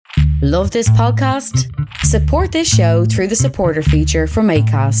Love this podcast? Support this show through the supporter feature from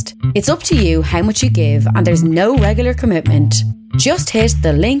Acast. It's up to you how much you give and there's no regular commitment. Just hit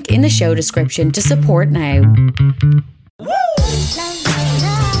the link in the show description to support now.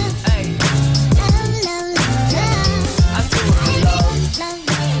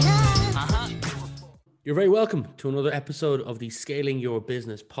 You're very welcome to another episode of the Scaling Your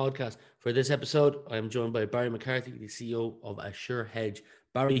Business podcast. For this episode, I am joined by Barry McCarthy, the CEO of Assure Hedge.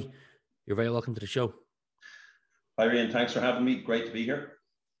 Barry, you're very welcome to the show. Hi, Ian. Thanks for having me. Great to be here.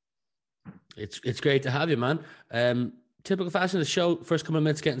 It's great to have you, man. Typical fashion of the show, first couple of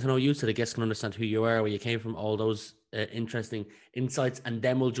minutes getting to know you so the guests can understand who you are, where you came from, all those interesting insights, and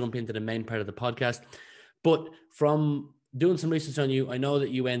then we'll jump into the main part of the podcast. But from doing some research on you, I know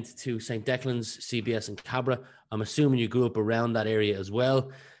that you went to St. Declan's, CBS and Cabra. I'm assuming you grew up around that area as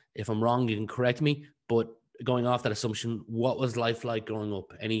well. If I'm wrong, you can correct me. But going off that assumption, what was life like growing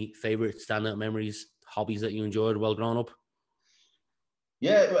up? Any favorite standout memories, hobbies that you enjoyed while growing up?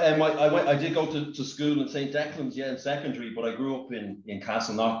 Yeah, I did go to school in St. Declan's, in secondary, but I grew up in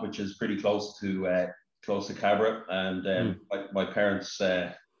Castleknock, which is pretty close to Cabra, and my parents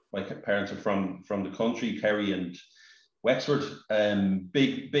are from the country, Kerry and Wexford.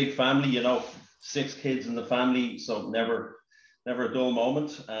 Big family, 6 kids in the family, so never a dull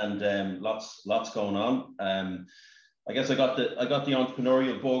moment, and lots going on. I guess I got the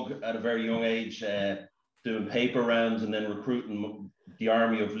entrepreneurial bug at a very young age, doing paper rounds and then recruiting the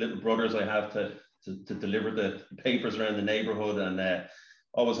army of little brothers I have to deliver the papers around the neighborhood, and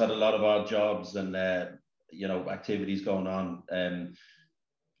always had a lot of odd jobs and activities going on.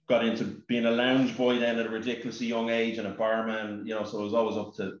 Got into being a lounge boy then at a ridiculously young age, and a barman, so I was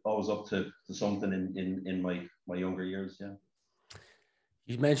always up to something in my younger years. Yeah.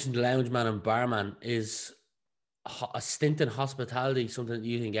 You mentioned lounge man and barman. Is a stint in hospitality something that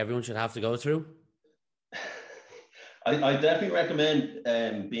you think everyone should have to go through? I definitely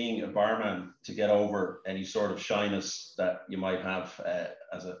recommend being a barman to get over any sort of shyness that you might have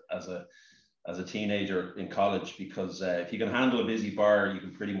as a teenager in college, because if you can handle a busy bar, you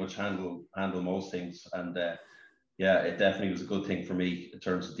can pretty much handle most things. And it definitely was a good thing for me in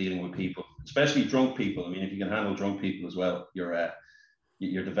terms of dealing with people, especially drunk people. I mean, if you can handle drunk people as well,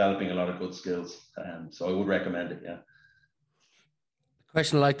 you're developing a lot of good skills. So I would recommend it. Yeah. The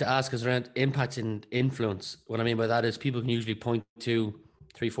question I like to ask is around impact and influence. What I mean by that is people can usually point to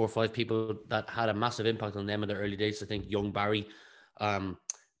 3, 4, 5 people that had a massive impact on them in their early days. I think young Barry,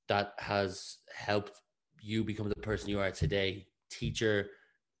 that has helped you become the person you are today. Teacher,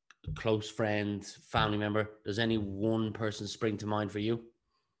 close friend, family member. Does any one person spring to mind for you?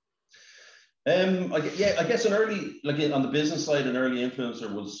 I guess an early, on the business side, an early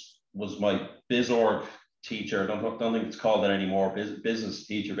influencer was my BizOrg teacher. I don't think it's called that anymore. Business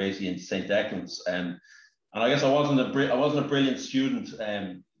teacher, basically, in St. Declan's. And I guess I wasn't a brilliant student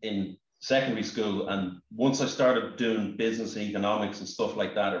in secondary school, and once I started doing business and economics and stuff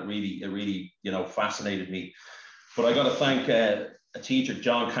like that, it really fascinated me. But I got to thank a teacher,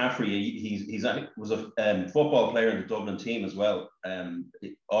 John Caffrey. He was a football player in the Dublin team as well,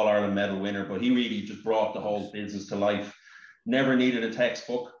 All Ireland medal winner. But he really just brought the whole business to life. Never needed a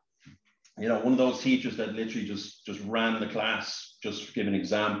textbook. One of those teachers that literally just ran the class, just giving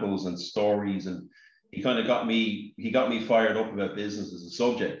examples and stories, and he kind of got me fired up about business as a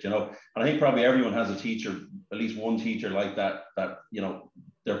subject, And I think probably everyone has a teacher, at least one teacher like that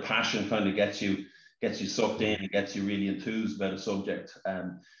their passion kind of gets you sucked in and gets you really enthused about a subject.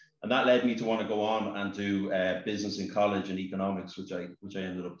 And that led me to want to go on and do business in college and economics, which I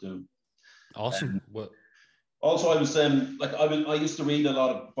ended up doing. Awesome. Also, I used to read a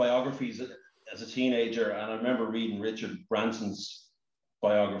lot of biographies as a teenager, and I remember reading Richard Branson's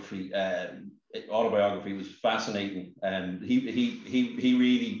biography, autobiography. Was fascinating, and he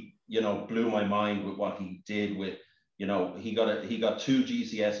really blew my mind with what he did with he got 2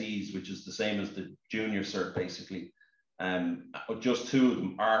 GCSEs, which is the same as the junior cert basically, just 2 of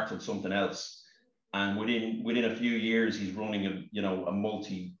them, art and something else, and within a few years he's running a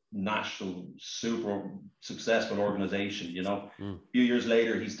multinational super successful organization. A few years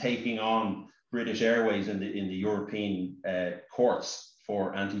later he's taking on British Airways in the European courts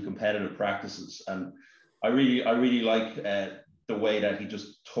for anti-competitive practices, and I really like the way that he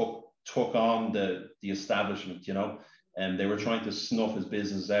just took on the establishment, and they were trying to snuff his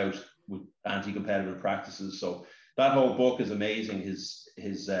business out with anti-competitive practices. So that whole book is amazing. His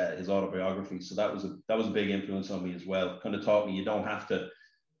autobiography. So that was a big influence on me as well. Kind of taught me you don't have to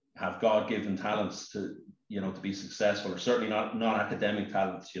have God-given talents to be successful, or certainly not academic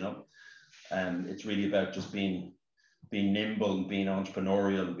talents. It's really about just being being nimble and being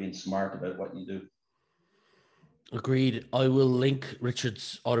entrepreneurial and being smart about what you do. Agreed. I will link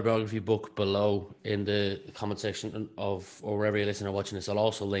Richard's autobiography book below in the comment section of, or wherever you're listening or watching this. I'll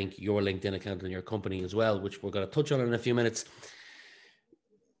also link your LinkedIn account and your company as well, which we're going to touch on in a few minutes.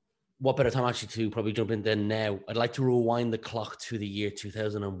 What better time actually to probably jump in then now? I'd like to rewind the clock to the year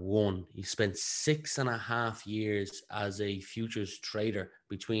 2001. You spent 6.5 years as a futures trader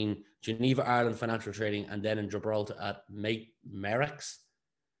between Geneva, Ireland Financial Trading, and then in Gibraltar at Merex.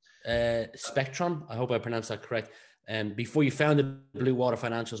 Spectrum, I hope I pronounced that correct. Before you founded Blue Water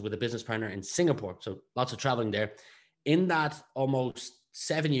Financials with a business partner in Singapore, so lots of traveling there. In that almost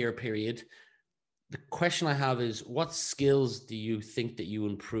 7-year period, the question I have is, what skills do you think that you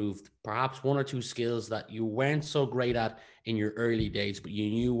improved? Perhaps 1 or 2 skills that you weren't so great at in your early days, but you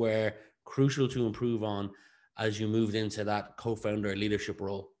knew were crucial to improve on as you moved into that co-founder leadership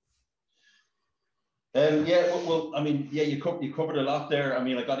role. You covered a lot there. I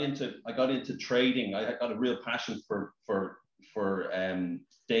mean, I got into trading. I got a real passion for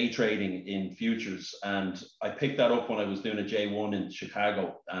day trading in futures, and I picked that up when I was doing a J1 in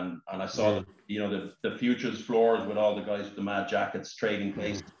Chicago, and I saw the futures floors with all the guys with the mad jackets, Trading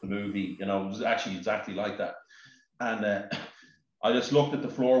Places, the movie. It was actually exactly like that, and I just looked at the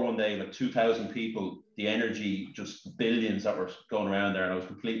floor one day, like 2,000 people, the energy, just billions that were going around there, and I was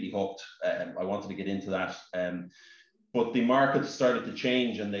completely hooked. I wanted to get into that. But the markets started to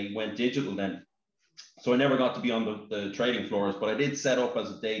change and they went digital then. So I never got to be on the trading floors, but I did set up as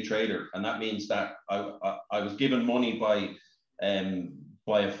a day trader. And that means that I was given money by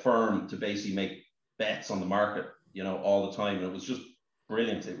a firm to basically make bets on the market, all the time. And it was just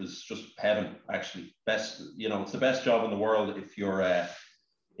brilliant. It was just heaven, actually. Best, it's the best job in the world if you're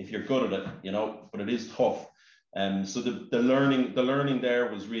good at it, but it is tough. So the learning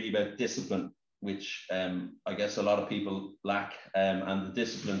there was really about discipline, which I guess a lot of people lack, and the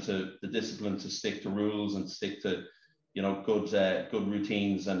discipline to stick to rules and stick to good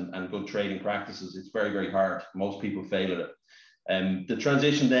routines and good trading practices. It's very, very hard. Most people fail at it. The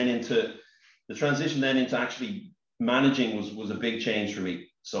transition then into actually managing was a big change for me.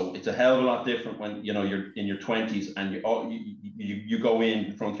 So it's a hell of a lot different when you're in your 20s and you go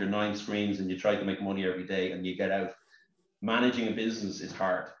in front of your 9 screens and you try to make money every day and you get out. Managing a business is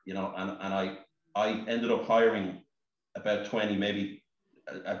hard, and I ended up hiring about 20, maybe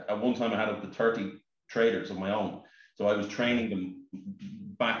at one time I had up to 30 traders of my own. So I was training them,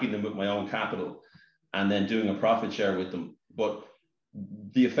 backing them with my own capital, and then doing a profit share with them. But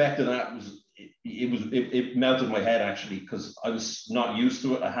the effect of that was it melted my head, actually, because I was not used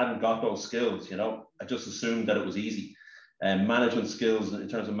to it. I hadn't got those skills, I just assumed that it was easy. And management skills in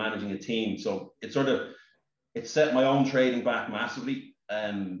terms of managing a team. So it set my own trading back massively,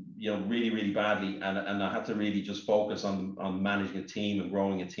 really, really badly. And I had to really just focus on managing a team and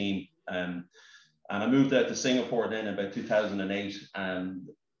growing a team. And I moved out to Singapore then in about 2008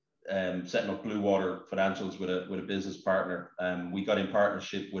 and setting up Blue Water Financials with a business partner. We got in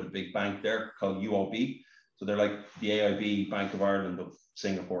partnership with a big bank there called UOB. So they're like the AIB Bank of Ireland of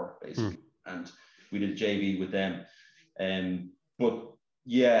Singapore, basically. And we did JV with them. I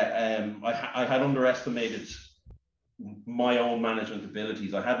had underestimated my own management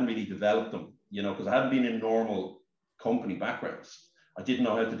abilities. I hadn't really developed them, because I hadn't been in normal company backgrounds. I didn't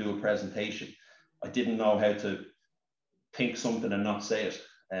know how to do a presentation. I didn't know how to think something and not say it.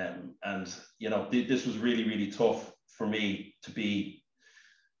 This was really, really tough for me to be,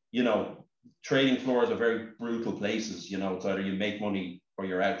 trading floors are very brutal places. It's either you make money or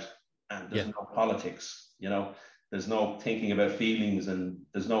you're out, and there's no politics, there's no thinking about feelings, and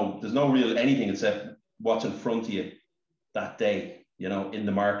there's no real anything except what's in front of you that day, in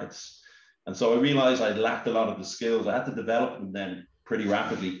the markets. And so I realized I lacked a lot of the skills. I had to develop them then pretty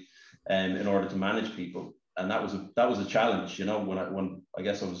rapidly, in order to manage people. And that was a challenge, when I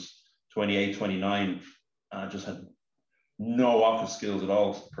guess I was 28, 29, and I just had no office skills at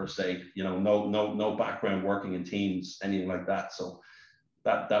all, per se, no background working in teams, anything like that. So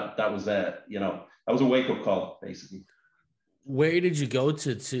that was that was a wake-up call, basically. Where did you go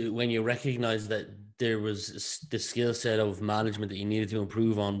to when you recognized that there was the skill set of management that you needed to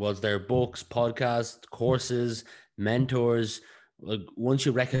improve on? Was there books, podcasts, courses, mentors? Like, once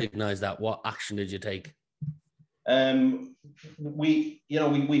you recognized that, what action did you take? We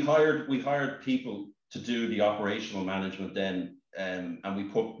hired people to do the operational management then, and we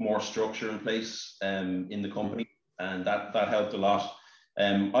put more structure in place in the company, and that helped a lot.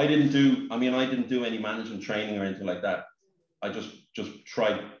 I didn't do any management training or anything like that. I just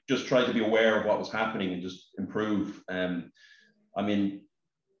tried to be aware of what was happening and just improve.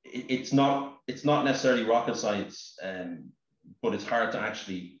 it's not necessarily rocket science, but it's hard to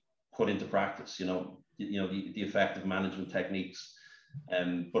actually put into practice. The effective management techniques.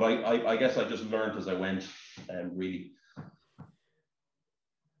 But I guess I just learned as I went, really.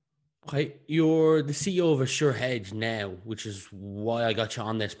 Okay, you're the CEO of AssureHedge now, which is why I got you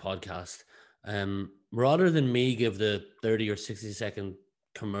on this podcast. Rather than me give the 30 or 60-second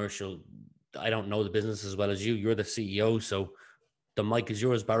commercial, I don't know the business as well as you. You're the CEO, so the mic is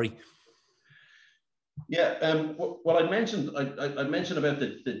yours, Barry. Yeah, what I mentioned about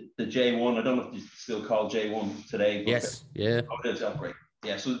the J1. I don't know if it's still called J1 today. But yes, yeah. Oh, great.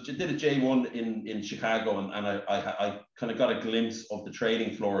 Yeah, so did a J1 in Chicago, and I kind of got a glimpse of the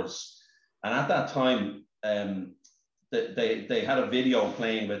trading floors. And at that time, they had a video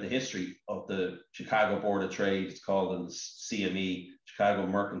playing about the history of the Chicago Board of Trade. It's called, and CME, Chicago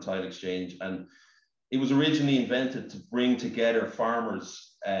Mercantile Exchange, and it was originally invented to bring together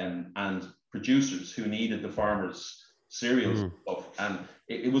farmers and producers who needed the farmers' cereals stuff, and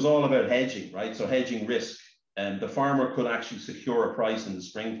it was all about hedging, right? So hedging risk. And the farmer could actually secure a price in the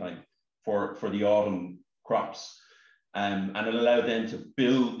springtime for the autumn crops. And it allowed them to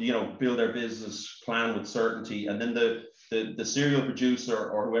build their business plan with certainty. And then the cereal producer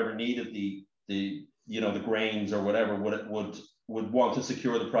or whoever needed the grains or whatever would want to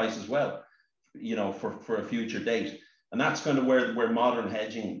secure the price as well, for a future date. And that's kind of where modern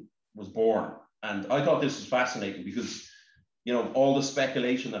hedging was born. And I thought this was fascinating because, all the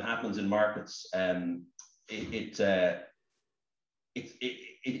speculation that happens in markets, it's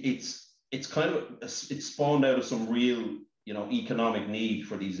spawned out of some real, economic need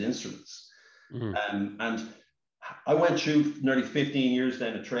for these instruments. And I went through nearly 15 years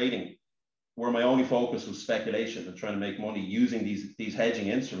then of trading, where my only focus was speculation and trying to make money using these hedging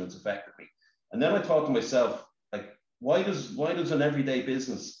instruments effectively. And then I thought to myself, like, why does an everyday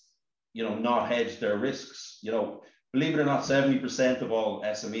business, not hedge their risks? Believe it or not, 70% of all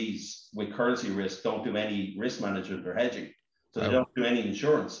SMEs with currency risk don't do any risk management or hedging. So they don't do any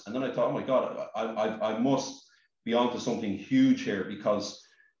insurance. And then I thought, oh my God, I must be onto something huge here, because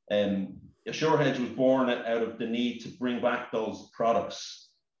AssureHedge was born out of the need to bring back those products,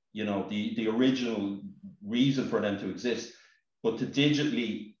 the original reason for them to exist, but to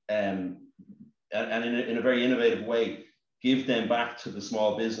digitally and in a very innovative way, give them back to the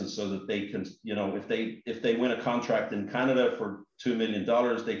small business so that they can, if they win a contract in Canada for $2 million,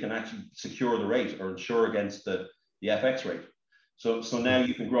 they can actually secure the rate or insure against the FX rate. So now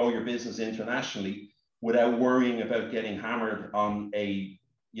you can grow your business internationally without worrying about getting hammered on a,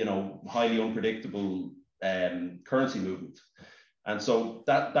 highly unpredictable currency movement. And so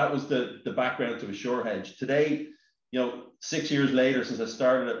that was the background to AssureHedge. Today, 6 years later since I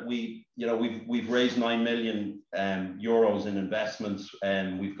started it, we've raised 9 million euros in investments,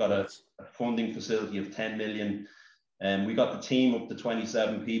 and we've got a funding facility of 10 million, and we got the team up to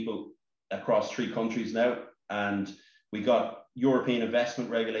 27 people across 3 countries now, and we got European investment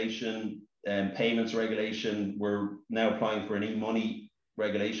regulation and payments regulation. We're now applying for an e-money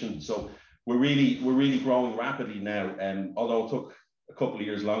regulation, so we're really growing rapidly now. Although it took a couple of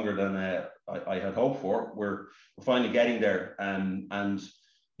years longer than I had hoped for, we're finally getting there. And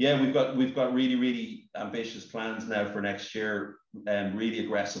yeah, we've got really ambitious plans now for next year, and really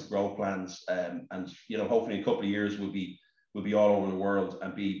aggressive growth plans. And hopefully in a couple of years we'll be all over the world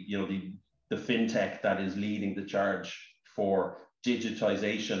and be the fintech that is leading the charge for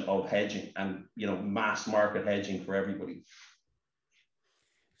digitization of hedging and mass market hedging for everybody.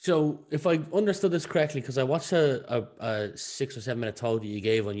 So if I understood this correctly, because I watched a 6 or 7 minute talk that you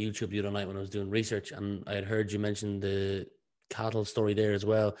gave on YouTube the other night when I was doing research, and I had heard you mention the cattle story there as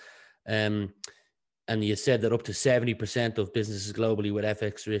well. And you said that up to 70% of businesses globally with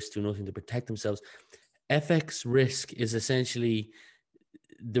FX risk do nothing to protect themselves. FX risk is essentially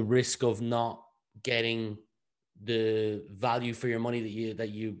the risk of not getting the value for your money that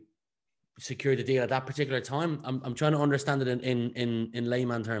you secure the deal at that particular time. I'm trying to understand it in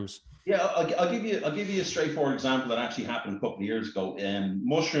layman terms. Yeah, I'll give you a straightforward example that actually happened a couple of years ago.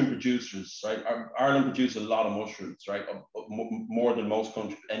 Mushroom producers, right? Ireland produces a lot of mushrooms, right? More than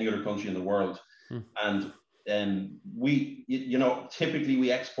any other country in the world. And we, typically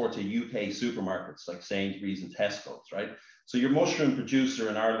we export to UK supermarkets like Sainsbury's and Tesco's, right? So your mushroom producer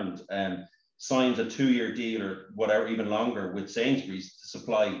in Ireland signs a 2-year deal or whatever, even longer, with Sainsbury's to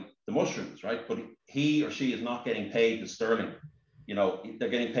supply the mushrooms, right? But he or she is not getting paid the sterling. They're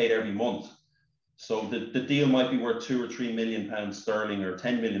getting paid every month. So the deal might be worth 2 or 3 million pounds sterling or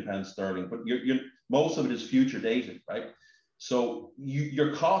 10 million pounds sterling, but most of it is future dated, right? So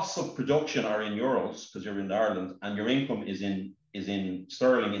your costs of production are in euros because you're in Ireland, and your income is in is in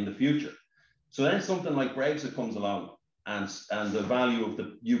sterling in the future. So then something like Brexit comes along and the value of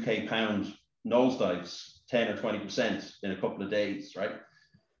the UK pound nosedives 10 or 20% in a couple of days, right?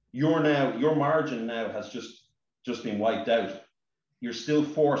 Your margin now has just been wiped out. You're still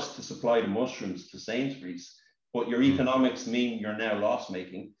forced to supply the mushrooms to Sainsbury's, but your economics mean you're now loss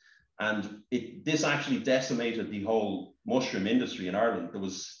making. And this actually decimated the whole mushroom industry in Ireland. There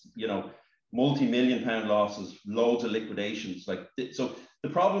was, multi-million pound losses, loads of liquidations. So the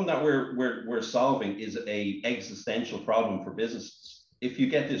problem that we're solving is a existential problem for businesses. If you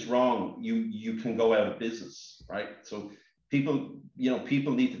get this wrong, you can go out of business, right? So people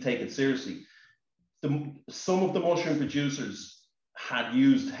need to take it seriously. Some of the mushroom producers had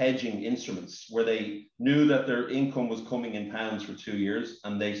used hedging instruments where they knew that their income was coming in pounds for 2 years,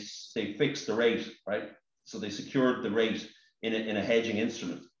 and they fixed the rate, right? So they secured the rate in a hedging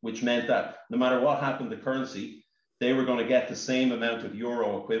instrument, which meant that no matter what happened to currency, they were going to get the same amount of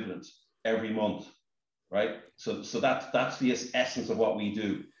euro equivalent every month, right? So that's the essence of what we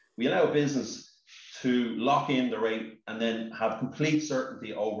do. We allow a business to lock in the rate and then have complete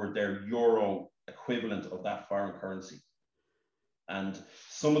certainty over their euro equivalent of that foreign currency. And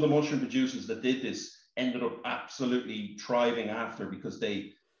some of the mushroom producers that did this ended up absolutely thriving after, because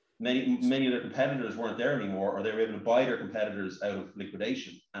many of their competitors weren't there anymore, or they were able to buy their competitors out of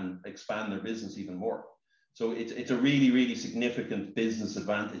liquidation and expand their business even more. So it's a really, really significant business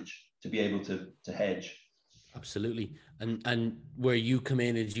advantage to be able to hedge. Absolutely. And where you come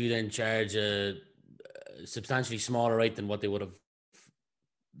in is you then charge a substantially smaller rate than what they would have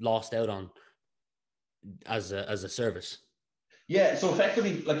lost out on as a service. Yeah, so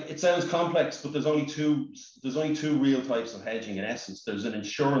effectively, it sounds complex, but there's only two real types of hedging in essence. There's an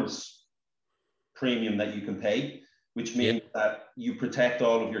insurance premium that you can pay, which means that you protect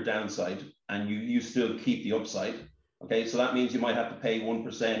all of your downside and you still keep the upside. Okay, so that means you might have to pay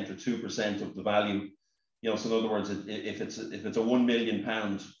 1% or 2% of the value. So in other words, if it's a £1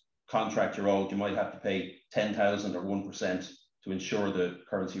 million contract you're owed, you might have to pay 10,000 or 1% to insure the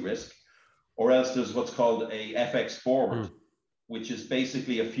currency risk. Or else there's what's called a FX forward, which is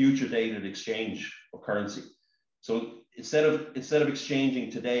basically a future dated exchange of currency. So instead of exchanging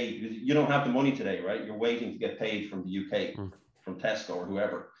today, you don't have the money today, right? You're waiting to get paid from the UK, from Tesco or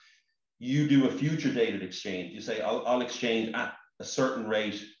whoever. You do a future dated exchange. You say, I'll exchange at a certain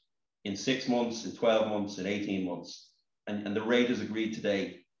rate in 6 months, in 12 months, in 18 months. And the rate is agreed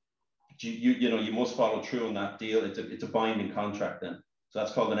today. You must follow through on that deal. It's a binding contract then. So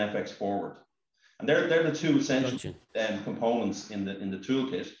that's called an FX forward. And they're the two essential components in the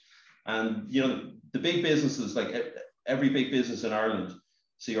toolkit. And the big businesses, like every big business in Ireland,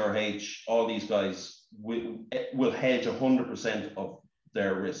 CRH, all these guys will hedge 100% of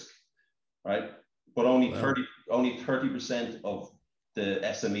their risk, right? But only 30% of the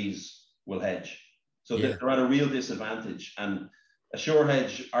SMEs will hedge. So they're at a real disadvantage. And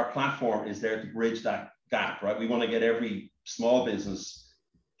AssureHedge, our platform, is there to bridge that gap, right? We want to get every small business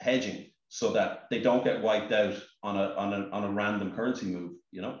hedging, so that they don't get wiped out on a random currency move,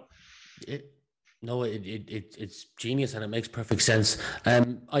 It's genius, and it makes perfect sense.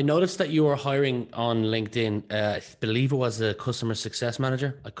 I noticed that you were hiring on LinkedIn. I believe it was a customer success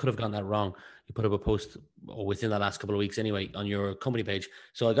manager. I could have gotten that wrong. You put up a post within the last couple of weeks anyway on your company page.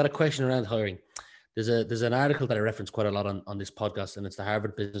 So I got a question around hiring. There's an article that I reference quite a lot on this podcast, and it's the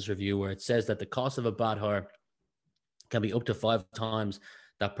Harvard Business Review, where it says that the cost of a bad hire can be up to 5 times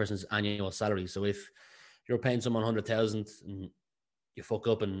that person's annual salary. So if you're paying someone 100,000 and you fuck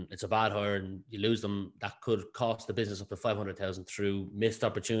up and it's a bad hire and you lose them, that could cost the business up to 500,000 through missed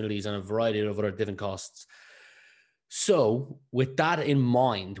opportunities and a variety of other different costs. So with that in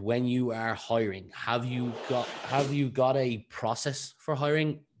mind, when you are hiring, have you got a process for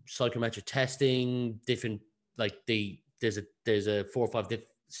hiring? Psychometric testing, different, there's a 4 or 5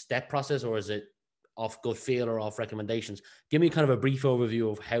 step process, or is it off gut feel or off recommendations? Give me kind of a brief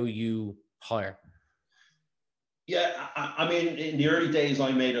overview of how you hire. Yeah, I mean, in the early days,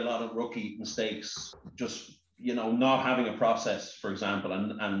 I made a lot of rookie mistakes, just, not having a process, for example,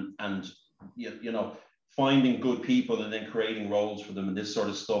 and finding good people and then creating roles for them and this sort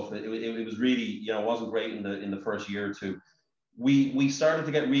of stuff. It was really, it wasn't great in the first year or two. We started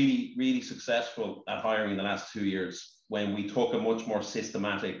to get really, really successful at hiring in the last 2 years when we took a much more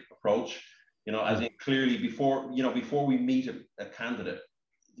systematic approach. As in clearly before we meet a candidate,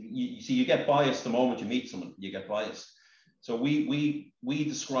 you get biased the moment you meet someone, you get biased. So we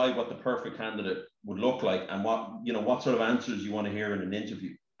describe what the perfect candidate would look like and what sort of answers you want to hear in an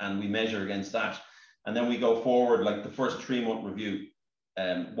interview, and we measure against that. And then we go forward, like the first 3-month review,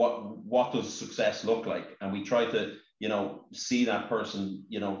 what does success look like? And we try to see that person,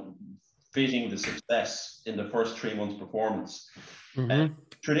 fitting the success in the first 3 months performance. Mm-hmm.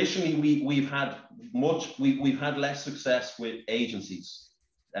 Traditionally, we've had less success with agencies,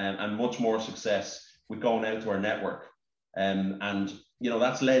 and much more success with going out to our network. And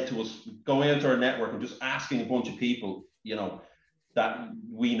that's led to us going out to our network and just asking a bunch of people, that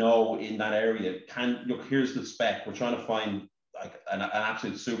we know in that area, here's the spec. We're trying to find like an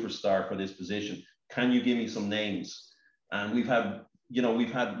absolute superstar for this position. Can you give me some names? And we've had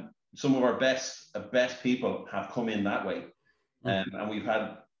some of our best people have come in that way. And we've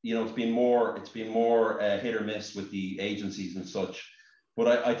had, it's been more hit or miss with the agencies and such.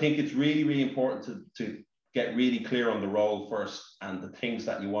 But I think it's really, really important to get really clear on the role first and the things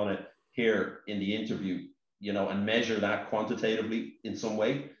that you want to hear in the interview, and measure that quantitatively in some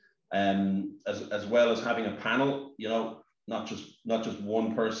way, as well as having a panel, not just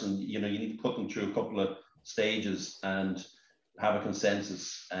one person. You need to put them through a couple of stages and have a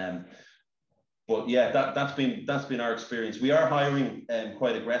consensus. But yeah, that's been our experience. We are hiring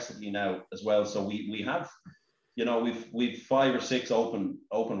quite aggressively now as well. So we have, we've 5 or 6 open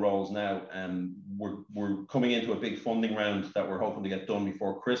roles now, and we're coming into a big funding round that we're hoping to get done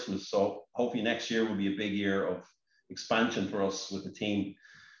before Christmas. So hopefully next year will be a big year of expansion for us with the team.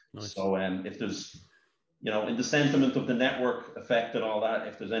 Nice. So if there's, in the sentiment of the network effect and all that,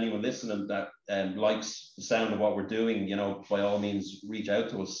 if there's anyone listening that likes the sound of what we're doing, by all means reach out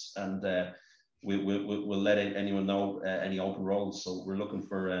to us, and we'll let anyone know any open roles. So we're looking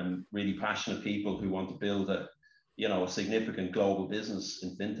for really passionate people who want to build a significant global business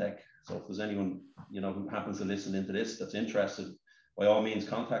in fintech. So if there's anyone, who happens to listen into this that's interested, by all means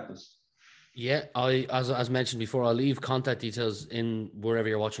contact us. Yeah, as mentioned before, I'll leave contact details in wherever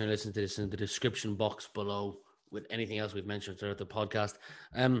you're watching or listening to this in the description box below with anything else we've mentioned throughout the podcast.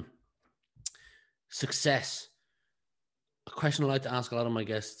 Success. A question I like to ask a lot of my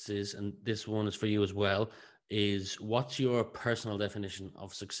guests is, and this one is for you as well, is what's your personal definition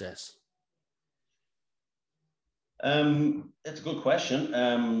of success? It's a good question.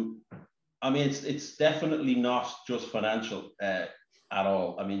 I mean, it's definitely not just financial at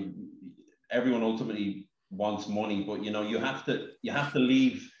all. I mean, everyone ultimately wants money, but you have to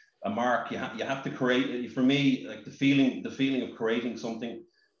leave a mark. You have to create. For me, like the feeling of creating something.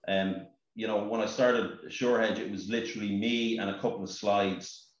 When I started SureHedge, it was literally me and a couple of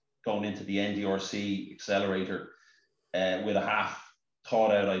slides going into the NDRC accelerator with a half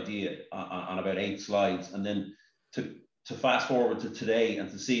thought out idea on about 8 slides, and then to fast forward to today and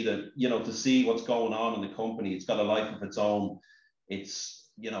to see that, to see what's going on in the company. It's got a life of its own. It's,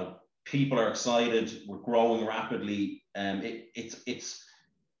 people are excited. We're growing rapidly. It's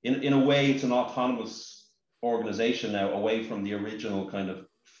in a way, it's an autonomous organization now, away from the original kind of,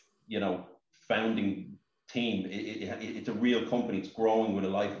 founding team. It's a real company. It's growing with a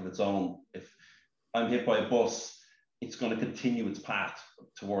life of its own. If I'm hit by a bus, it's going to continue its path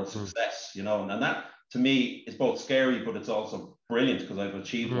towards success, and that to me is both scary, but it's also brilliant, because I've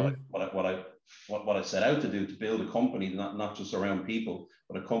achieved what I set out to do, to build a company, not just around people,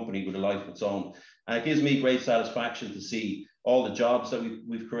 but a company with a life of its own. And it gives me great satisfaction to see all the jobs that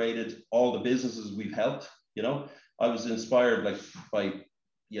we've created, all the businesses we've helped. I was inspired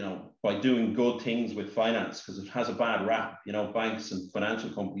by doing good things with finance, because it has a bad rap. Banks and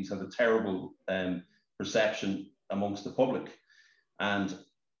financial companies have a terrible perception amongst the public. And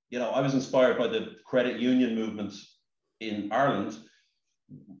I was inspired by the credit union movement in Ireland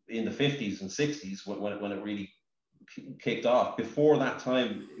in the 50s and 60s when it really kicked off. Before that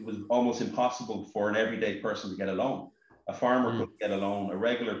time, it was almost impossible for an everyday person to get a loan. A farmer couldn't get a loan. A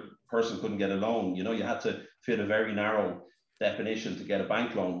regular person couldn't get a loan. You had to fit a very narrow definition to get a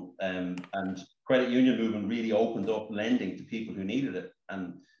bank loan. And credit union movement really opened up lending to people who needed it,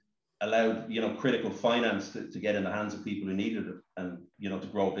 and allowed critical finance to get in the hands of people who needed it, and to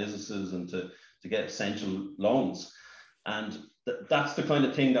grow businesses and to get essential loans. And that's the kind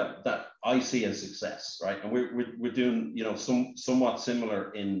of thing that I see as success, right? And we're doing somewhat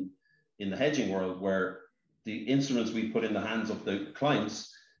similar in the hedging world, where the instruments we put in the hands of the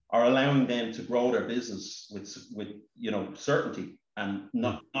clients are allowing them to grow their business with certainty, and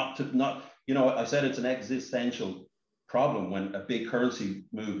not I said it's an existential problem. When a big currency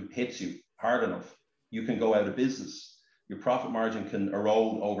move hits you hard enough, you can go out of business. Your profit margin can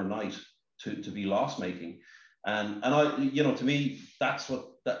erode overnight to be loss making. And I, to me, that's what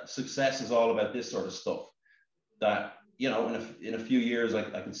that success is all about. This sort of stuff that, in a few years,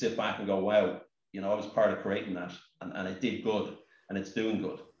 I can sit back and go, wow, I was part of creating that, and it did good, and it's doing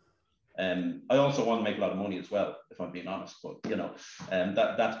good. I also want to make a lot of money as well, if I'm being honest. But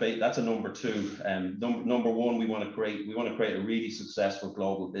that's a number two. Number one, we want to create a really successful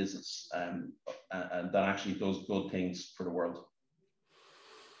global business, and that actually does good things for the world.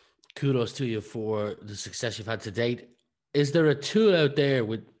 Kudos to you for the success you've had to date. Is there a tool out there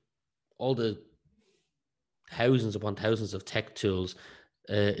with all the thousands upon thousands of tech tools?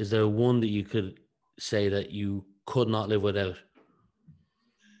 Is there one that you could say that you could not live without?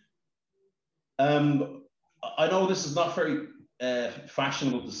 I know this is not very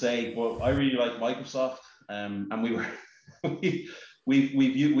fashionable to say, but I really like Microsoft, and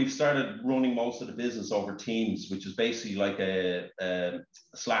we've started running most of the business over Teams, which is basically like a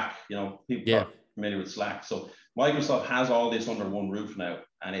Slack. People are familiar with Slack. So Microsoft has all this under one roof now,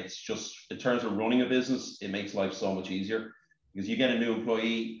 and it's just, in terms of running a business, it makes life so much easier, because you get a new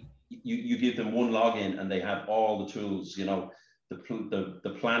employee, you give them one login, and they have all the tools.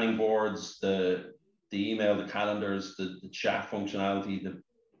 The planning boards, the email, the calendars, the chat functionality,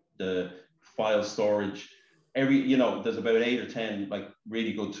 the file storage. There's about 8 or 10 like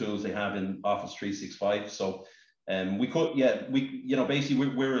really good tools they have in Office 365. So basically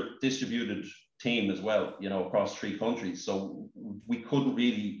we're a distributed team as well, across 3 countries. So we couldn't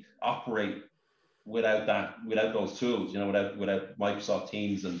really operate without those tools, without Microsoft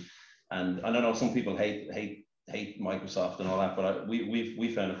Teams. And I don't know, some people hate Microsoft and all that, but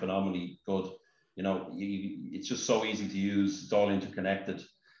we found it phenomenally good. It's just so easy to use. It's all interconnected,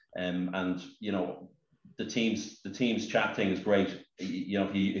 and the Teams chat thing is great.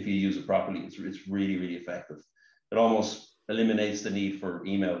 If you use it properly, it's really, really effective. It almost eliminates the need for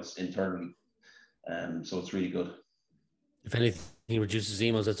emails internally, so it's really good. If anything reduces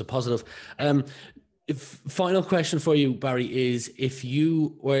emails, that's a positive. Final question for you, Barry, is if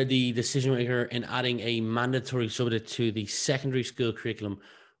you were the decision maker in adding a mandatory subject to the secondary school curriculum,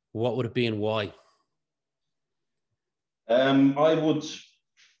 what would it be and why? I would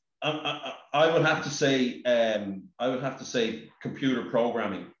have to say computer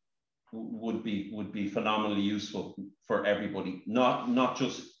programming would be phenomenally useful for everybody. Not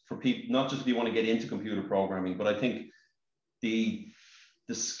just for people, not just if you want to get into computer programming, but I think the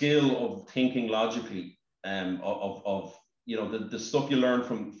skill of thinking logically, the stuff you learn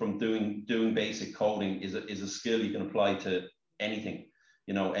from doing basic coding is a skill you can apply to anything,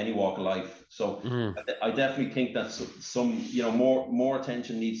 any walk of life. So I definitely think that some more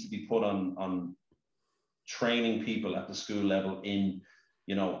attention needs to be put on training people at the school level in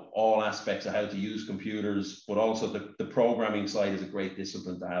all aspects of how to use computers, but also the programming side is a great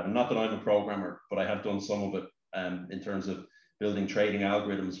discipline to have. And not that I'm a programmer, but I have done some of it in terms of building trading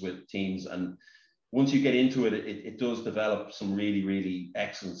algorithms with teams. And once you get into it, it does develop some really, really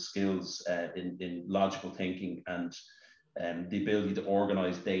excellent skills in logical thinking and the ability to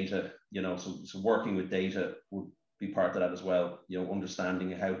organize data. So working with data would be part of that as well.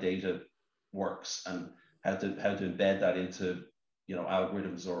 Understanding how data works and how to embed that into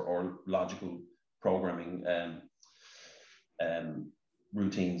algorithms or logical programming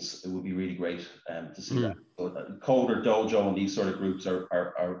routines. It would be really great to see that. So Coder Dojo and these sort of groups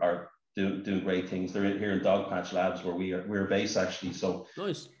are doing great things. They're here in Dogpatch Labs, where we're based actually. So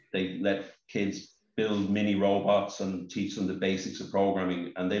nice. They let kids build mini robots and teach them the basics of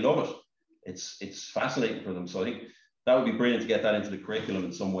programming, and they love it. It's fascinating for them. So I think that would be brilliant to get that into the curriculum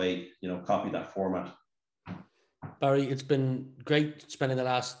in some way. Copy that format. Barry, it's been great spending the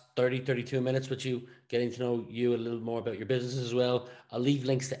last 32 minutes with you, getting to know you a little more about your business as well. I'll leave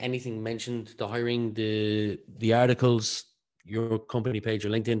links to anything mentioned, the hiring, the articles, your company page,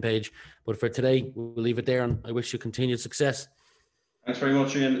 your LinkedIn page. But for today, we'll leave it there, and I wish you continued success. Thanks very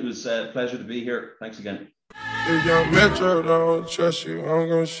much, Ian. It was a pleasure to be here. Thanks again. If young Metro don't trust you, I'm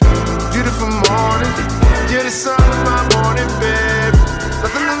gonna shoot. Beautiful morning, you're the sun of my morning, babe.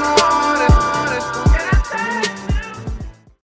 Nothing